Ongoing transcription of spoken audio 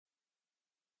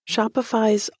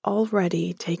Shopify's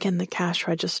already taken the cash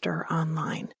register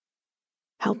online,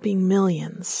 helping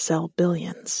millions sell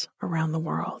billions around the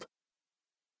world.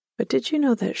 But did you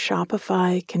know that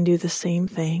Shopify can do the same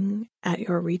thing at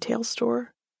your retail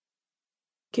store?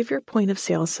 Give your point of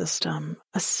sale system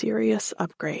a serious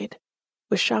upgrade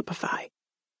with Shopify.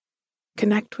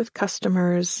 Connect with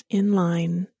customers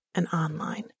in-line and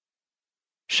online.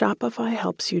 Shopify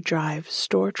helps you drive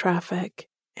store traffic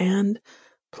and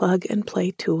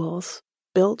plug-and-play tools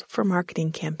built for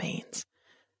marketing campaigns,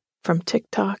 from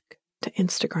TikTok to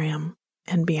Instagram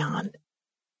and beyond.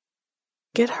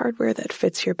 Get hardware that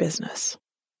fits your business.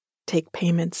 Take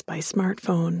payments by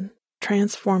smartphone,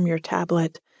 transform your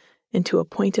tablet into a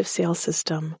point-of-sale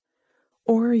system,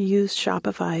 or use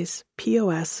Shopify's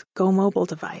POS Go Mobile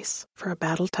device for a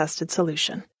battle-tested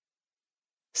solution.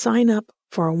 Sign up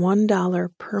for a $1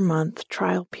 per month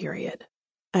trial period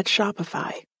at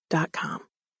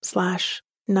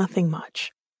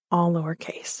shopify.com/nothingmuch, all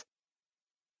lowercase.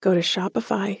 Go to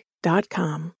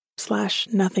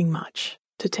shopify.com/nothingmuch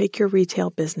to take your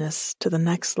retail business to the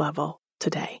next level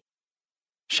today.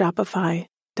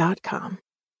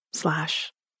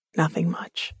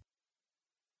 Shopify.com/nothingmuch.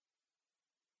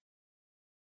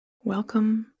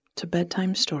 Welcome to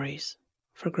Bedtime Stories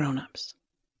for Grown-ups,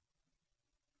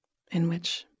 in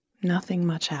which nothing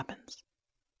much happens.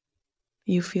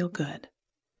 You feel good,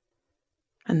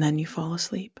 and then you fall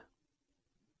asleep.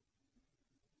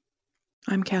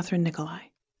 I'm Catherine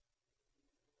Nicolai.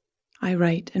 I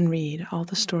write and read all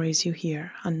the stories you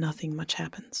hear on Nothing Much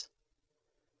Happens.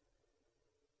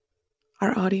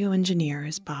 Our audio engineer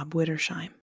is Bob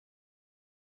Wittersheim.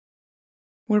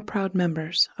 We're proud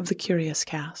members of the Curious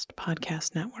Cast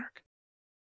podcast network.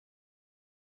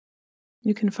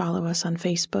 You can follow us on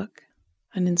Facebook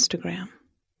and Instagram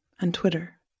and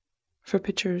Twitter for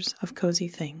pictures of cozy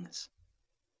things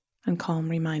and calm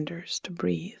reminders to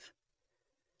breathe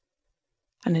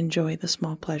and enjoy the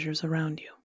small pleasures around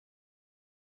you.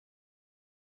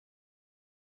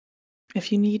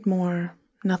 If you need more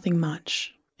nothing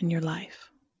much in your life,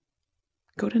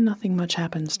 go to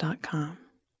nothingmuchhappens.com,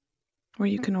 where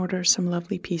you can order some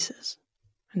lovely pieces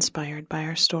inspired by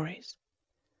our stories.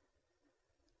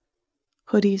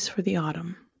 Hoodies for the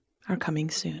autumn are coming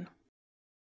soon.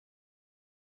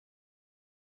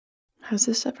 Has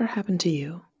this ever happened to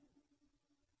you?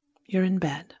 You're in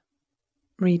bed,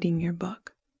 reading your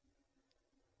book,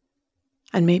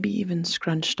 and maybe even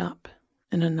scrunched up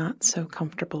in a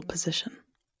not-so-comfortable position,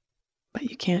 but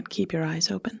you can't keep your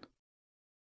eyes open.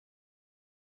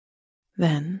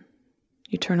 Then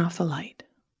you turn off the light,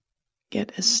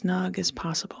 get as snug as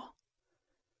possible,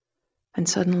 and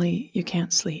suddenly you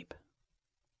can't sleep.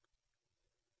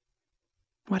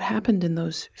 What happened in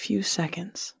those few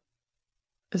seconds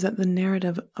is that the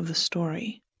narrative of the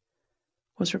story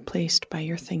was replaced by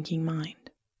your thinking mind.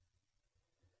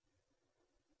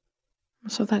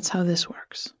 So that's how this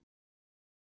works.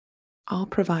 I'll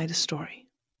provide a story,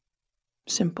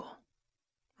 simple,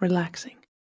 relaxing,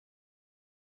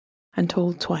 and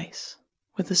told twice,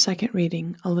 with the second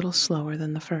reading a little slower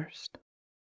than the first.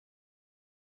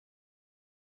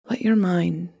 Let your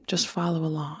mind just follow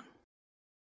along,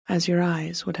 as your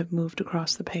eyes would have moved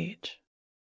across the page.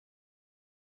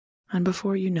 And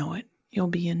before you know it, you'll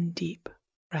be in deep,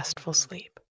 restful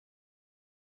sleep.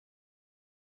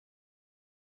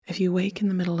 If you wake in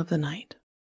the middle of the night,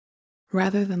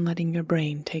 rather than letting your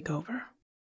brain take over,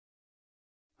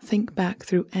 think back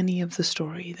through any of the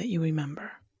story that you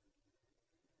remember,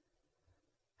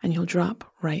 and you'll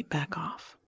drop right back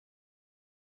off.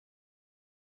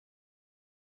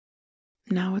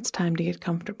 Now it's time to get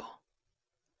comfortable.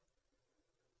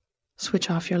 Switch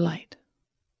off your light.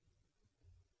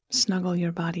 Snuggle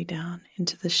your body down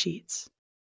into the sheets,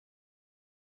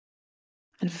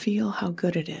 and feel how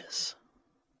good it is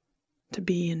to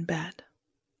be in bed.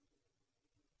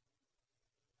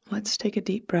 Let's take a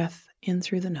deep breath in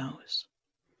through the nose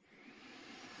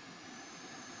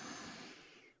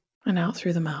and out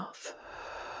through the mouth.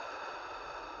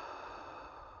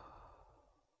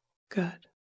 Good.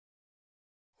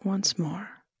 Once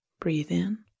more, breathe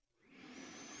in.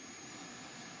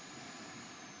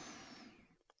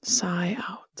 Sigh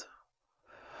out.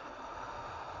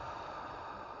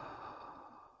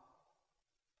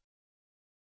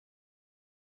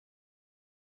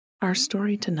 Our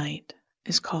story tonight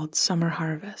is called Summer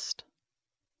Harvest,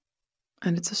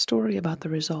 and it's a story about the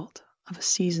result of a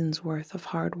season's worth of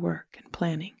hard work and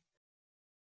planning.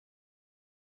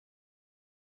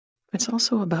 It's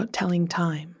also about telling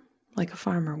time like a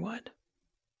farmer would,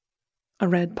 a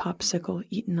red popsicle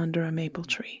eaten under a maple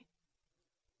tree,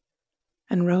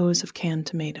 and rows of canned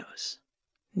tomatoes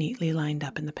neatly lined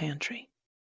up in the pantry.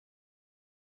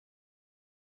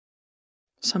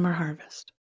 Summer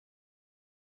harvest.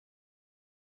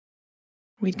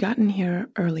 We'd gotten here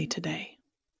early today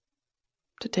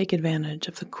to take advantage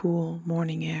of the cool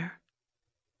morning air.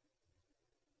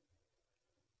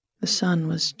 The sun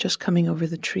was just coming over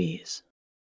the trees,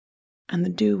 and the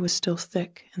dew was still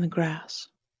thick in the grass.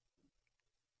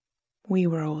 We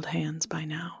were old hands by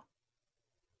now.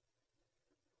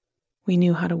 We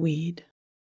knew how to weed,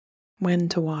 when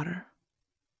to water,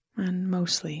 and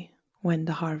mostly when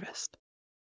to harvest.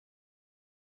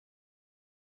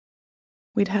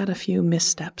 We'd had a few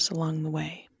missteps along the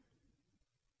way.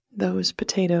 Those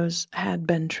potatoes had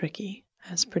been tricky,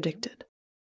 as predicted.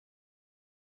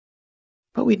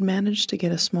 But we'd managed to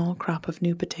get a small crop of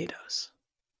new potatoes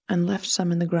and left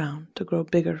some in the ground to grow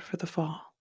bigger for the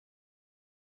fall.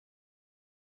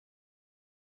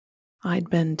 I'd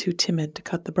been too timid to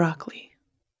cut the broccoli,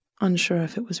 unsure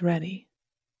if it was ready,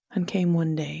 and came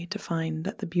one day to find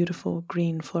that the beautiful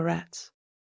green florets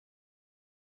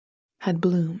had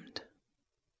bloomed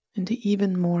into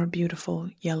even more beautiful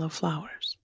yellow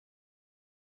flowers.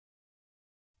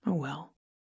 Oh well,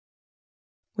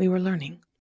 we were learning.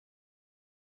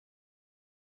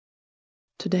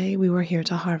 Today we were here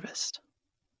to harvest.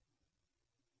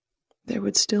 There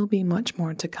would still be much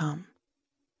more to come,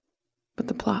 but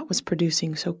the plot was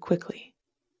producing so quickly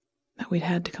that we'd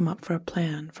had to come up for a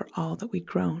plan for all that we'd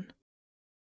grown.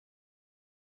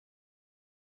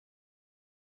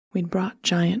 We'd brought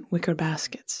giant wicker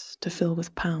baskets to fill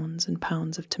with pounds and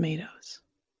pounds of tomatoes.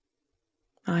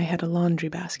 I had a laundry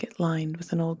basket lined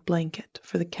with an old blanket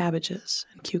for the cabbages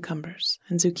and cucumbers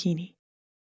and zucchini.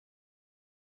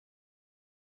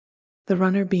 The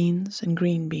runner beans and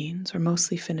green beans were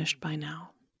mostly finished by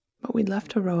now, but we'd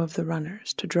left a row of the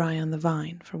runners to dry on the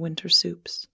vine for winter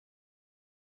soups.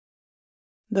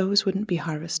 Those wouldn't be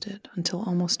harvested until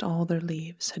almost all their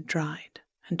leaves had dried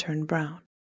and turned brown.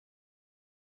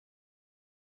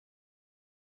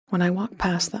 When I walked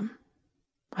past them,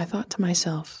 I thought to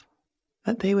myself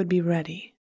that they would be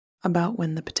ready about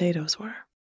when the potatoes were.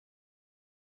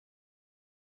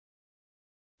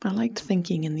 I liked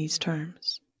thinking in these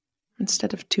terms,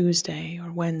 instead of Tuesday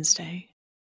or Wednesday,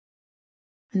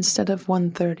 instead of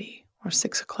 1:30 or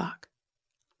 6 o'clock.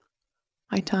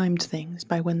 I timed things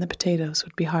by when the potatoes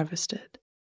would be harvested,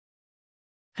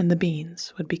 and the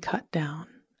beans would be cut down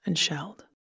and shelled.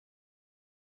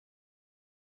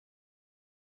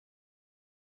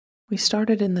 We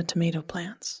started in the tomato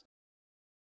plants,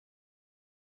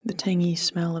 the tangy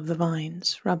smell of the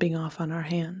vines rubbing off on our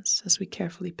hands as we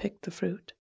carefully picked the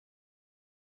fruit.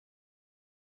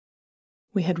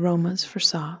 We had Romas for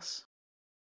sauce,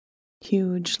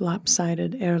 huge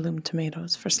lopsided heirloom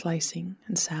tomatoes for slicing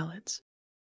and salads,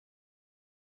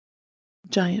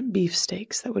 giant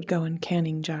beefsteaks that would go in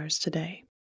canning jars today,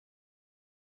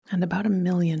 and about 1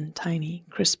 million tiny,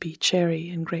 crispy cherry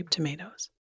and grape tomatoes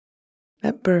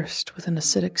that burst with an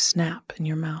acidic snap in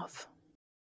your mouth.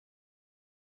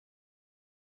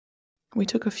 We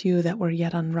took a few that were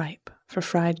yet unripe for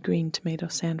fried green tomato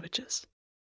sandwiches,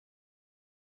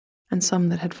 and some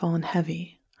that had fallen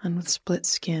heavy and with split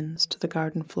skins to the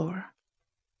garden floor.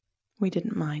 We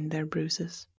didn't mind their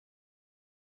bruises.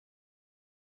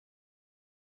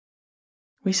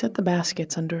 We set the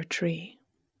baskets under a tree.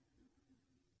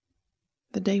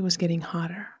 The day was getting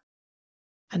hotter,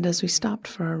 and as we stopped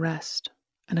for a rest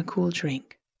and a cool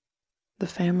drink, the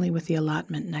family with the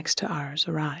allotment next to ours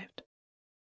arrived.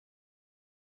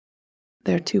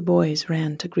 Their 2 boys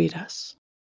ran to greet us.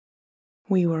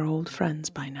 We were old friends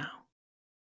by now.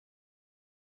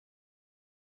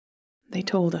 They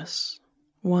told us,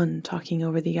 one talking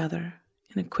over the other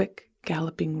in a quick,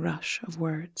 galloping rush of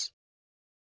words,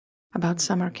 about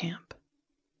summer camp,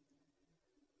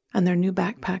 and their new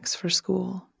backpacks for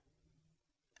school,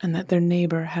 and that their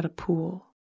neighbor had a pool.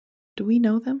 Do we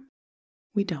know them?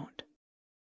 We don't.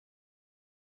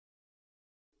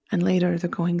 And later they're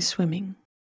going swimming.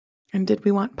 And did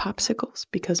we want popsicles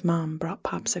because Mom brought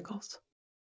popsicles?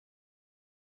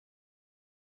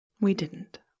 We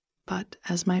didn't, but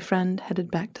as my friend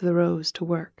headed back to the rows to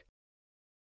work,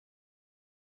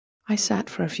 I sat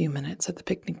for a few minutes at the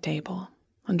picnic table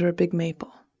under a big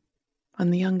maple,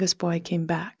 and the youngest boy came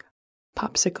back,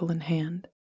 popsicle in hand,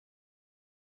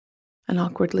 and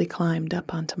awkwardly climbed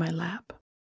up onto my lap.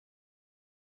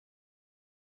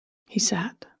 He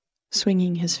sat,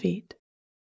 swinging his feet,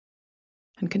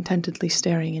 and contentedly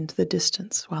staring into the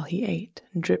distance while he ate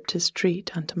and dripped his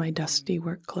treat onto my dusty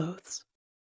work clothes.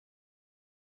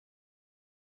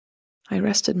 I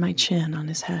rested my chin on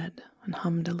his head and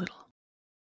hummed a little.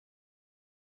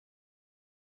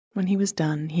 When he was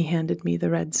done, he handed me the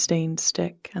red-stained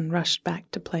stick and rushed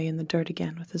back to play in the dirt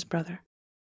again with his brother.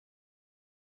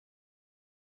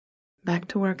 "Back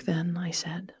to work then," I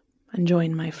said, and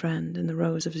joined my friend in the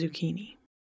rows of zucchini.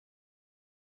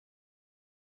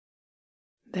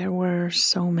 There were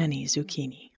so many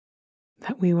zucchini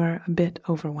that we were a bit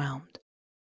overwhelmed.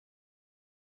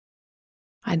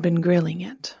 I'd been grilling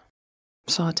it,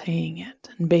 sautéing it,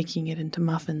 and baking it into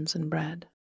muffins and bread.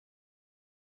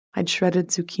 I'd shredded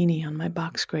zucchini on my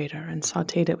box grater and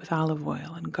sautéed it with olive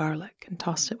oil and garlic and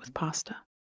tossed it with pasta.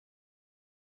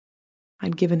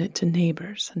 I'd given it to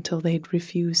neighbors until they'd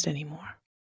refused any more.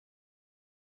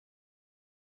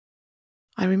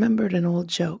 I remembered an old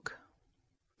joke,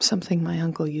 something my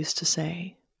uncle used to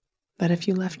say, that if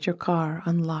you left your car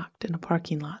unlocked in a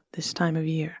parking lot this time of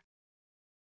year,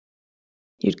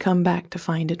 you'd come back to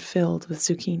find it filled with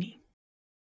zucchini.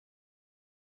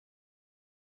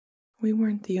 We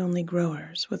weren't the only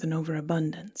growers with an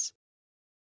overabundance,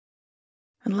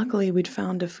 and luckily we'd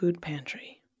found a food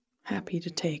pantry, happy to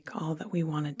take all that we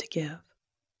wanted to give.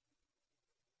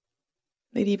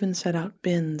 They'd even set out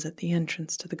bins at the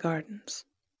entrance to the gardens,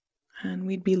 and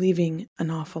we'd be leaving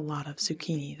an awful lot of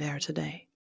zucchini there today.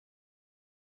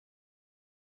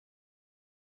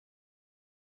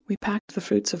 We packed the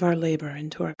fruits of our labor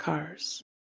into our cars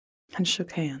and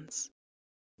shook hands,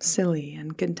 silly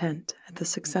and content at the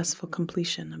successful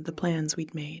completion of the plans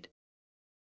we'd made,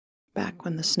 back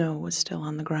when the snow was still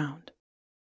on the ground.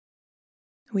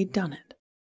 We'd done it.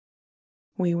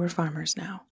 We were farmers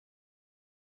now.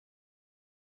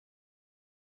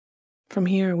 From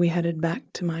here, we headed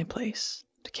back to my place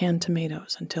to can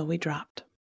tomatoes until we dropped.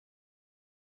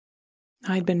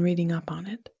 I'd been reading up on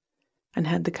it and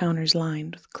had the counters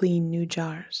lined with clean new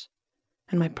jars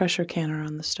and my pressure canner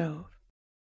on the stove.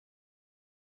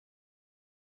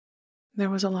 There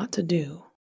was a lot to do,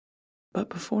 but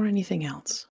before anything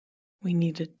else, we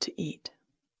needed to eat.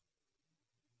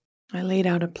 I laid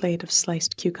out a plate of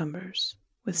sliced cucumbers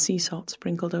with sea salt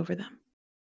sprinkled over them.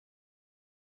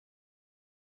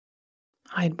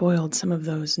 I had boiled some of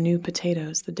those new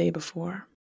potatoes the day before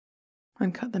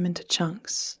and cut them into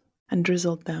chunks and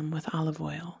drizzled them with olive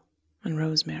oil and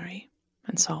rosemary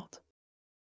and salt.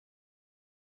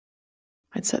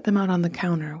 I'd set them out on the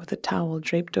counter with a towel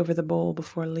draped over the bowl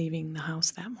before leaving the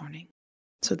house that morning,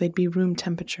 so they'd be room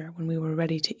temperature when we were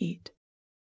ready to eat.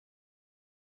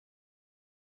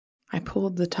 I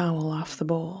pulled the towel off the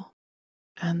bowl,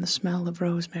 and the smell of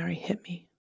rosemary hit me.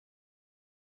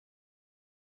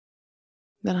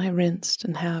 Then I rinsed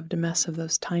and halved a mess of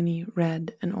those tiny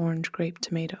red and orange grape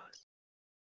tomatoes.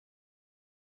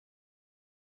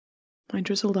 I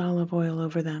drizzled olive oil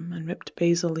over them and ripped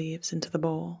basil leaves into the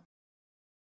bowl.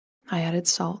 I added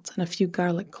salt and a few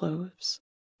garlic cloves,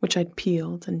 which I'd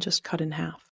peeled and just cut in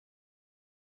half.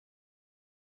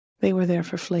 They were there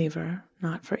for flavor,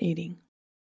 not for eating.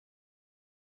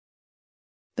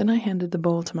 Then I handed the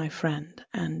bowl to my friend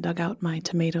and dug out my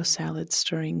tomato salad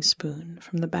stirring spoon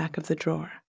from the back of the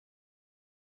drawer.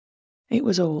 It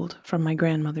was old, from my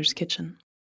grandmother's kitchen.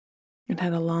 It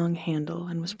had a long handle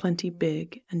and was plenty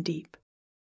big and deep.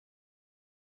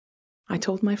 I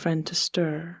told my friend to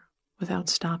stir, without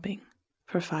stopping,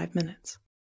 for 5 minutes.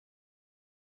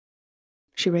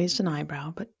 She raised an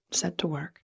eyebrow, but set to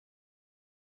work.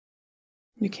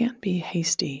 You can't be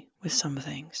hasty with some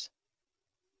things.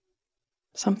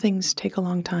 Some things take a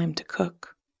long time to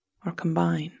cook, or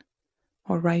combine,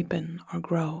 or ripen, or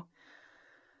grow.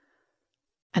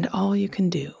 And all you can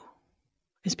do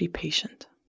is be patient.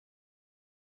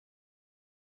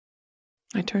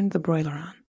 I turned the broiler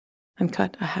on and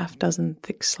cut a half-dozen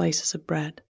thick slices of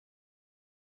bread.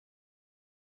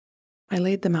 I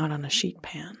laid them out on a sheet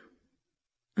pan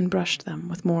and brushed them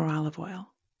with more olive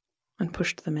oil and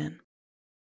pushed them in.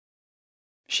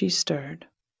 She stirred.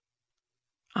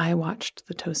 I watched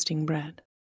the toasting bread.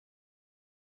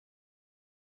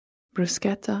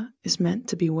 Bruschetta is meant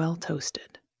to be well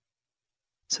toasted,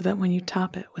 so that when you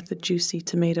top it with the juicy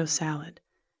tomato salad,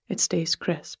 it stays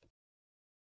crisp.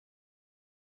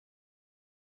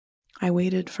 I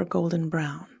waited for golden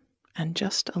brown and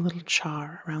just a little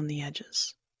char around the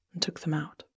edges and took them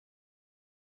out.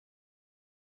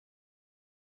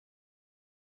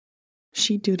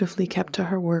 She dutifully kept to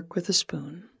her work with a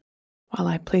spoon, while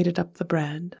I plated up the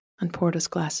bread and poured us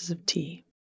glasses of tea.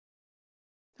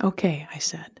 "Okay," I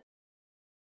said,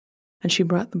 and she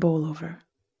brought the bowl over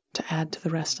to add to the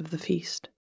rest of the feast.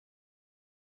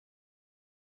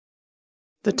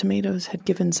 The tomatoes had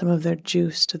given some of their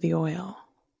juice to the oil,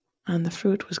 and the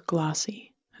fruit was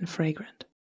glossy and fragrant.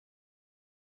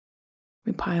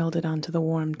 We piled it onto the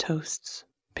warm toasts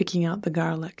picking out the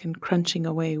garlic and crunching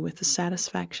away with the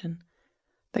satisfaction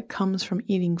that comes from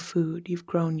eating food you've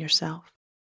grown yourself.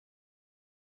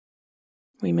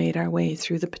 We made our way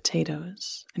through the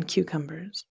potatoes and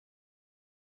cucumbers,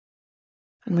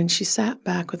 and when she sat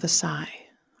back with a sigh,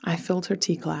 I filled her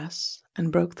tea glass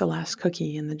and broke the last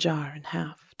cookie in the jar in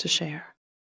half to share.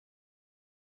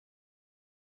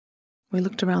 We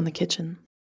looked around the kitchen,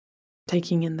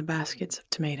 taking in the baskets of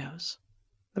tomatoes,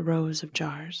 the rows of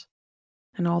jars,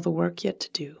 and all the work yet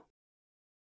to do,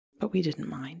 but we didn't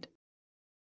mind.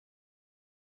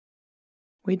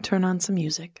 We'd turn on some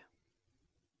music,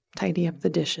 tidy up the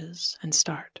dishes, and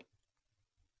start.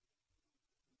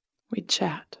 We'd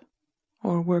chat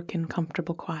or work in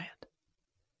comfortable quiet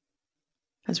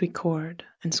as we cored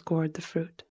and scored the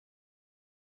fruit.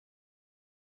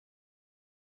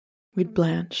 We'd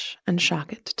blanch and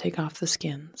shock it to take off the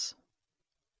skins,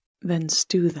 then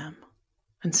stew them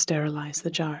and sterilize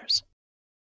the jars.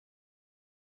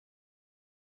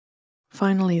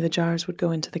 Finally, the jars would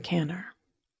go into the canner,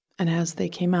 and as they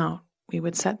came out, we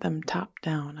would set them top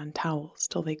down on towels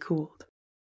till they cooled.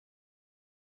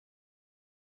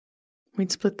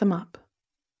 We'd split them up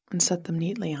and set them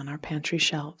neatly on our pantry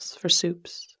shelves for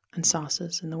soups and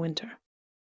sauces in the winter.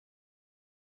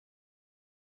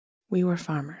 We were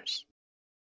farmers,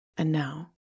 and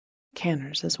now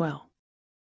canners as well.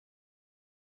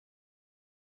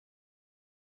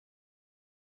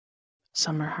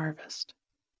 Summer harvest.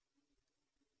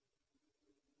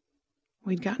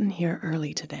 We'd gotten here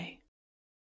early today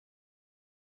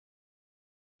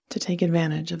to take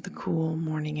advantage of the cool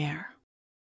morning air.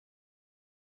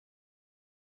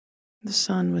 The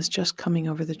sun was just coming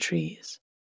over the trees,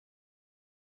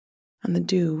 and the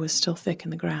dew was still thick in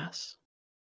the grass.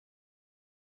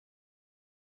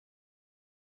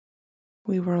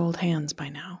 We were old hands by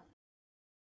now.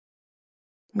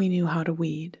 We knew how to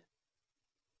weed,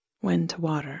 when to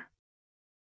water,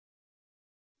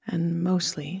 and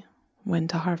mostly when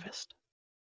to harvest.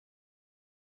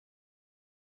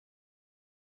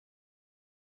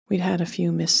 We'd had a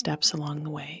few missteps along the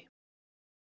way.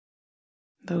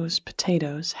 Those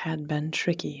potatoes had been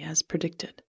tricky as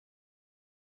predicted,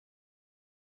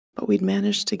 but we'd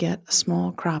managed to get a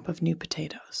small crop of new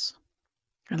potatoes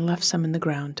and left some in the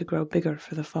ground to grow bigger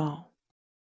for the fall.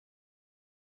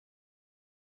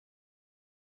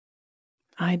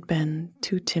 I'd been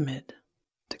too timid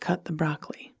to cut the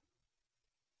broccoli,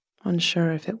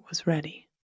 unsure if it was ready,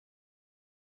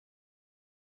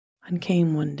 and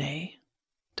came one day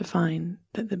to find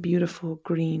that the beautiful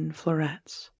green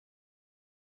florets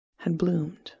had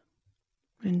bloomed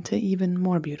into even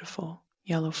more beautiful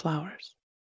yellow flowers.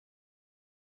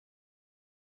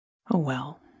 Oh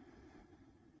well,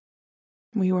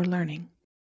 we were learning.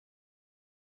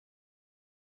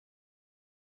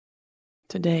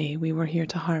 Today we were here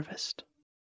to harvest.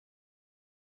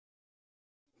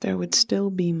 There would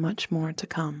still be much more to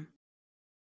come,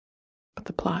 but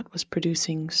the plot was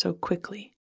producing so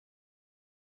quickly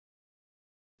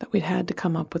that we'd had to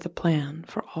come up with a plan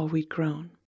for all we'd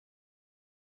grown.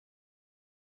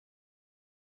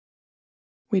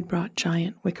 We'd brought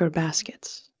giant wicker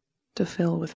baskets to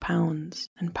fill with pounds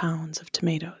and pounds of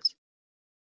tomatoes.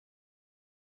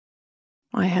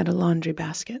 I had a laundry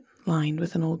basket lined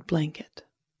with an old blanket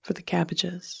for the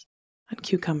cabbages and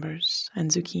cucumbers and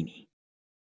zucchini.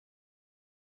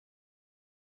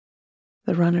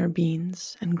 The runner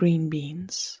beans and green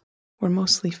beans were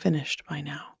mostly finished by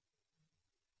now,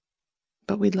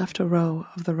 but we'd left a row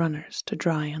of the runners to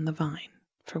dry on the vine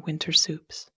for winter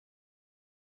soups.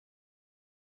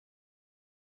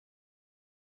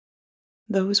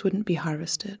 Those wouldn't be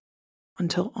harvested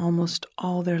until almost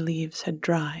all their leaves had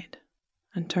dried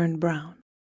and turned brown.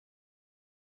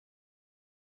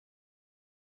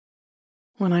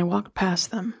 When I walked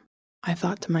past them, I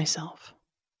thought to myself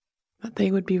that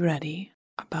they would be ready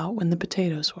about when the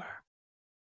potatoes were.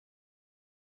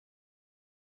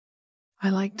 I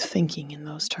liked thinking in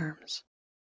those terms.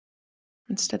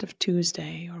 Instead of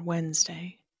Tuesday or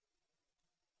Wednesday,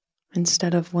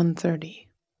 instead of 1:30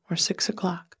 or 6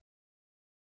 o'clock.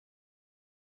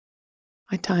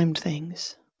 I timed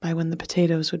things by when the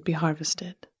potatoes would be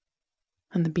harvested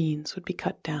and the beans would be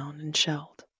cut down and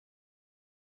shelled.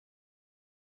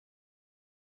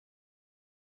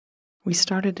 We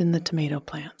started in the tomato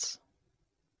plants,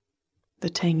 the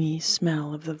tangy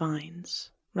smell of the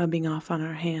vines rubbing off on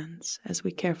our hands as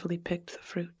we carefully picked the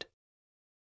fruit.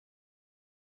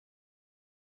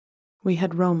 We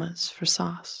had Romas for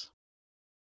sauce,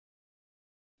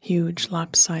 huge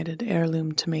lopsided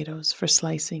heirloom tomatoes for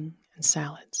slicing and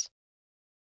salads,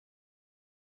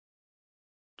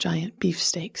 giant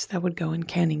beefsteaks that would go in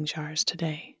canning jars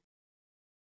today,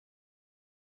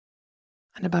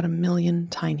 and about 1,000,000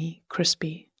 tiny,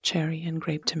 crispy cherry and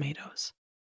grape tomatoes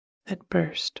that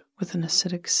burst with an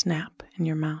acidic snap in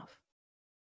your mouth.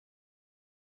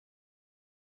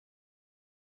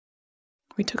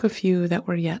 We took a few that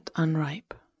were yet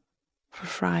unripe for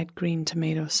fried green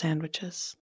tomato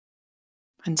sandwiches,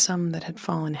 and some that had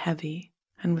fallen heavy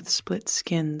and with split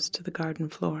skins to the garden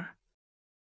floor.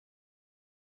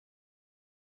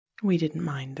 We didn't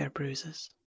mind their bruises.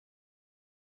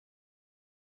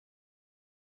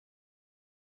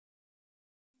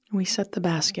 We set the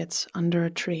baskets under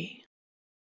a tree.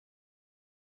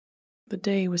 The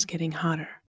day was getting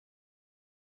hotter,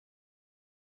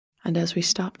 and as we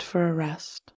stopped for a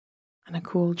rest and a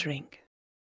cool drink,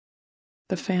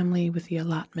 the family with the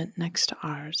allotment next to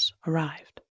ours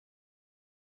arrived.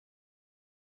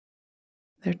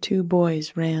 Their 2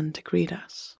 boys ran to greet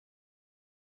us.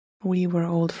 We were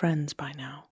old friends by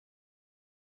now.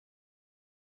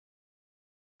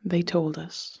 They told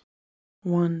us,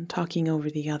 one talking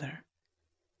over the other,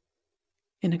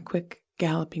 in a quick,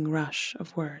 galloping rush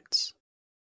of words,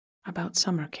 about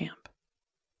summer camp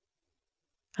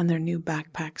and their new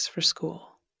backpacks for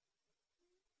school,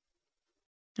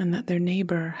 and that their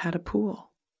neighbor had a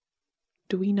pool.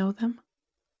 Do we know them?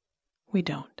 We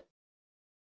don't.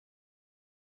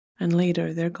 And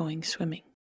later they're going swimming.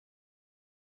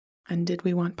 And did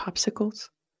we want popsicles?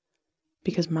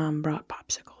 Because Mom brought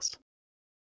popsicles.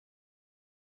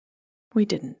 We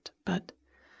didn't, but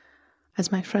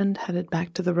as my friend headed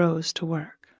back to the Rose to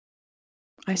work,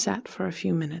 I sat for a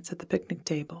few minutes at the picnic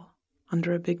table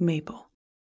under a big maple.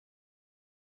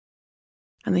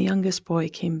 And the youngest boy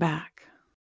came back,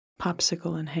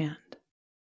 popsicle in hand,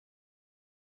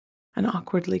 and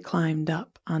awkwardly climbed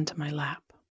up onto my lap.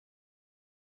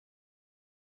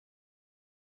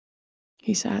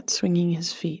 He sat swinging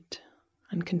his feet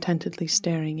and contentedly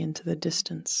staring into the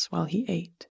distance while he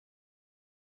ate,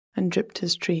 and dripped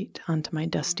his treat onto my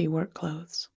dusty work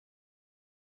clothes.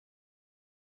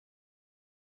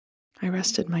 I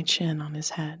rested my chin on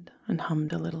his head and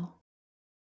hummed a little.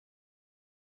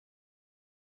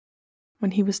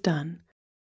 When he was done,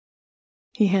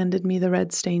 he handed me the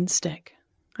red-stained stick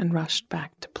and rushed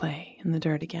back to play in the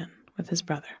dirt again with his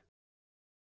brother.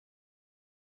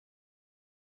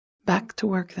 Back to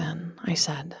work then, I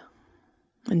said,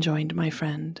 and joined my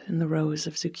friend in the rows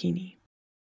of zucchini.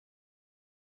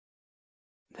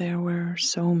 There were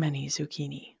so many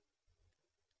zucchini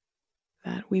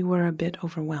that we were a bit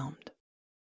overwhelmed.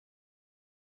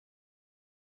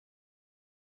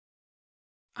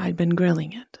 I'd been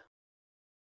grilling it,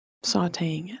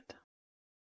 sautéing it,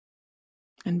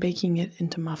 and baking it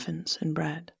into muffins and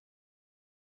bread.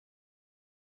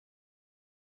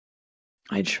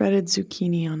 I'd shredded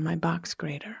zucchini on my box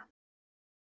grater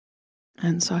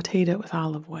and sautéed it with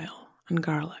olive oil and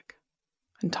garlic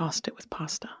and tossed it with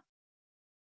pasta.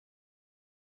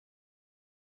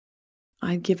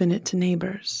 I'd given it to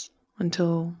neighbors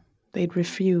until they'd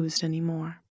refused any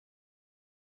more.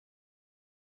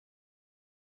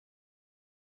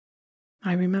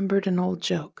 I remembered an old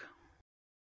joke,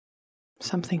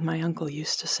 something my uncle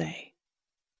used to say,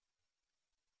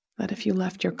 that if you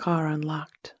left your car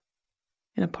unlocked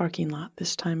in a parking lot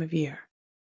this time of year,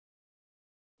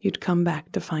 you'd come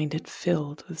back to find it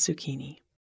filled with zucchini.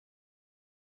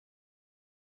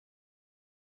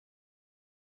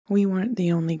 We weren't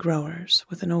the only growers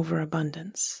with an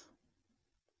overabundance,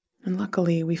 and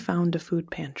luckily we found a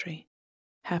food pantry,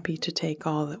 happy to take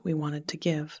all that we wanted to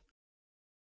give.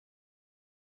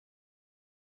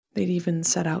 They'd even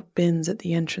set out bins at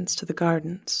the entrance to the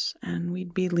gardens, and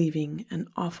we'd be leaving an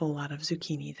awful lot of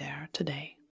zucchini there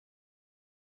today.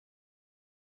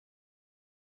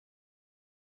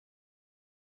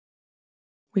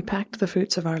 We packed the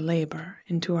fruits of our labor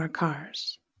into our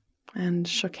cars and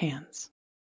shook hands,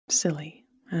 silly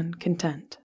and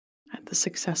content at the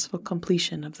successful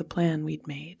completion of the plan we'd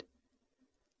made,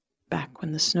 back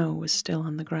when the snow was still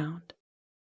on the ground.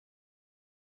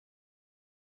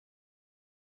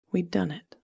 We'd done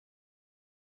it.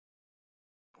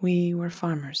 We were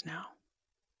farmers now.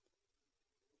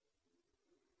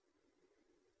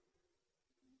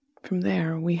 From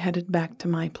there, we headed back to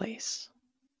my place,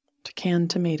 to can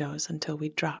tomatoes until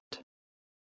we'd dropped.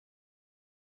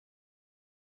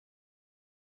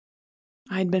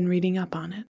 I'd been reading up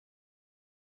on it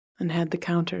and had the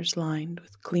counters lined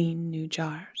with clean new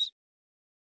jars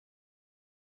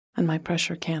and my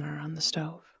pressure canner on the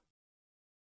stove.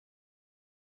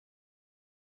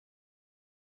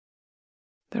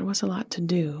 There was a lot to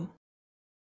do,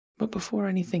 but before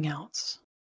anything else,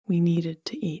 we needed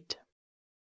to eat.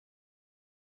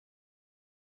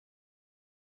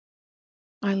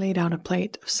 I laid out a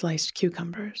plate of sliced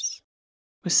cucumbers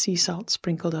with sea salt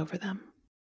sprinkled over them.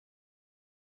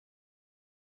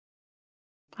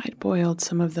 I'd boiled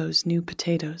some of those new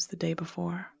potatoes the day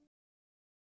before,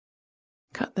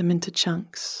 cut them into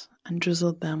chunks and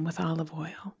drizzled them with olive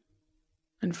oil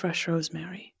and fresh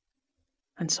rosemary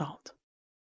and salt.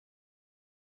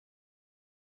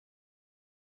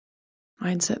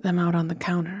 I'd set them out on the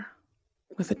counter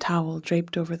with a towel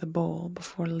draped over the bowl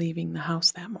before leaving the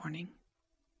house that morning,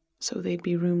 so they'd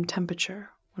be room temperature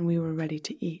when we were ready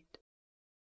to eat.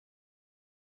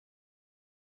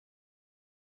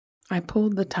 I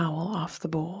pulled the towel off the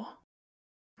bowl,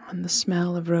 and the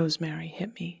smell of rosemary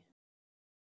hit me.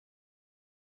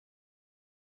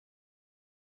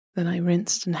 Then I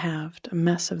rinsed and halved a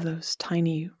mess of those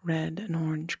tiny red and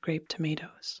orange grape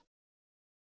tomatoes.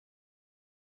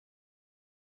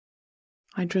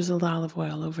 I drizzled olive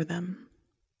oil over them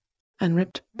and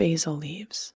ripped basil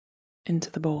leaves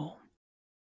into the bowl.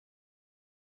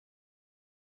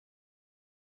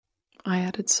 I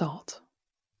added salt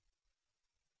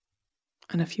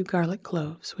and a few garlic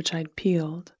cloves, which I'd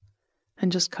peeled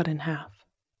and just cut in half.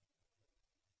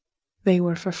 They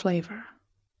were for flavor,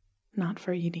 not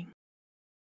for eating.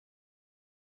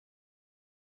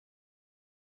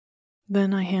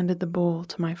 Then I handed the bowl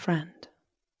to my friend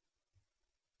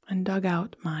and dug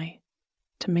out my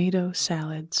tomato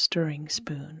salad stirring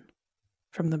spoon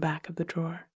from the back of the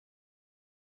drawer.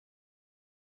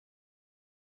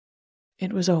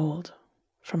 It was old,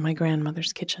 from my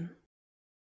grandmother's kitchen.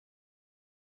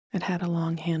 It had a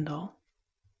long handle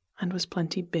and was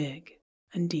plenty big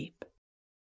and deep.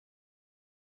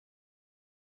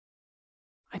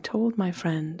 I told my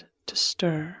friend to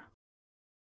stir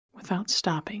without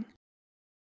stopping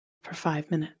for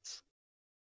 5 minutes.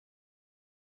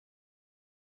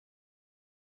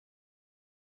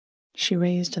 She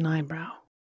raised an eyebrow,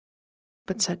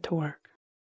 but set to work.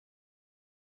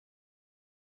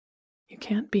 You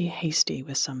can't be hasty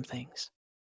with some things.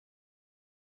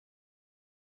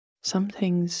 Some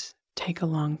things take a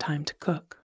long time to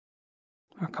cook,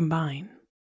 or combine,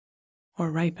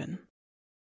 or ripen,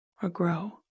 or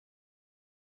grow.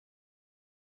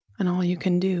 And all you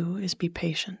can do is be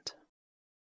patient.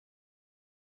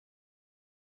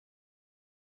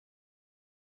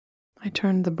 I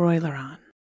turned the broiler on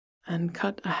and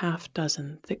cut a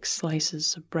half-dozen thick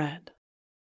slices of bread.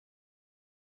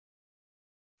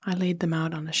 I laid them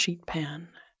out on a sheet pan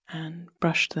and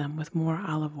brushed them with more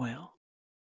olive oil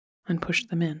and pushed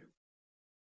them in.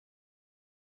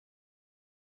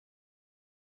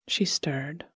 She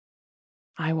stirred.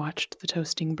 I watched the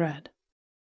toasting bread.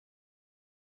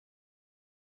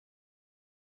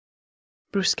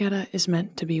 Bruschetta is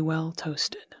meant to be well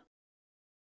toasted,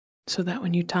 so that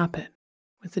when you top it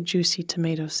with a juicy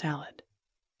tomato salad,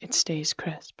 it stays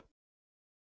crisp.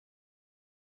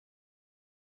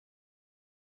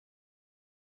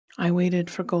 I waited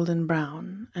for golden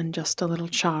brown and just a little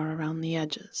char around the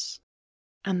edges,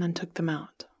 and then took them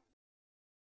out.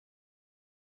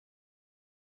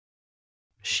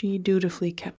 She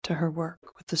dutifully kept to her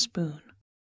work with the spoon,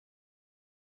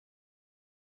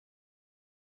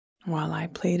 while I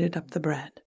plated up the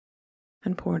bread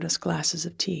and poured us glasses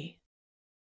of tea.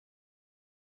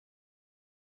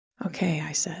 "Okay,"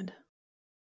 I said,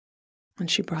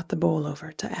 and she brought the bowl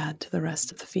over to add to the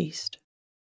rest of the feast.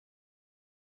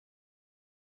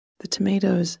 The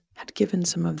tomatoes had given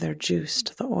some of their juice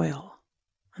to the oil,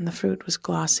 and the fruit was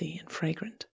glossy and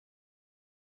fragrant.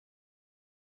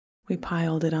 We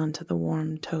piled it onto the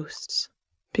warm toasts,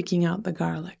 picking out the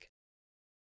garlic,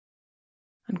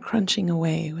 and crunching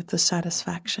away with the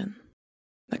satisfaction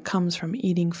that comes from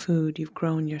eating food you've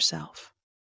grown yourself.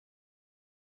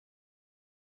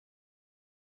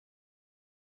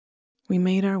 We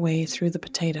made our way through the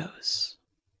potatoes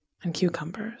and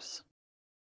cucumbers,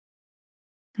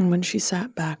 and when she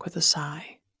sat back with a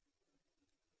sigh,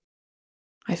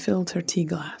 I filled her tea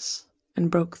glass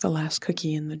and broke the last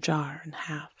cookie in the jar in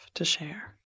half to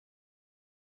share.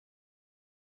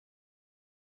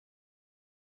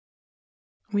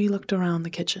 We looked around the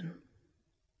kitchen,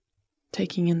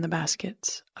 taking in the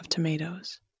baskets of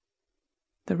tomatoes,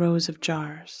 the rows of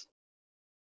jars,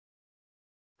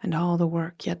 and all the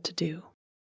work yet to do.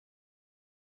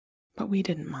 But we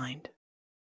didn't mind.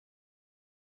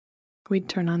 We'd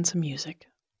turn on some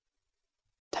music,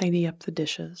 tidy up the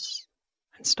dishes,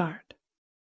 and start.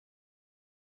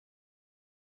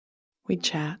 We'd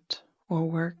chat or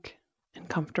work in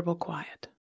comfortable quiet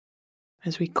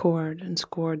as we cored and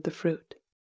scored the fruit.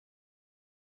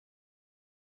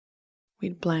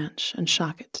 We'd blanch and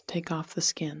shock it to take off the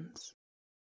skins,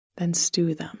 then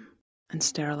stew them and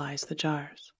sterilize the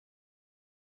jars.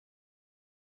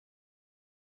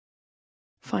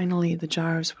 Finally, the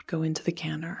jars would go into the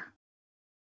canner,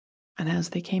 and as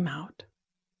they came out,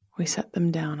 we set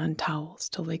them down on towels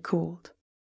till they cooled.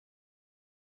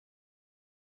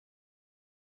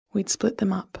 We'd split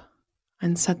them up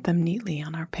and set them neatly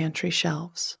on our pantry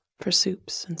shelves for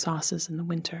soups and sauces in the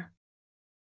winter.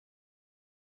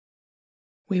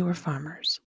 We were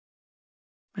farmers,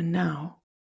 and now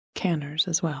canners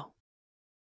as well.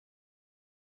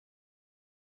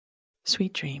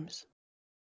 Sweet dreams.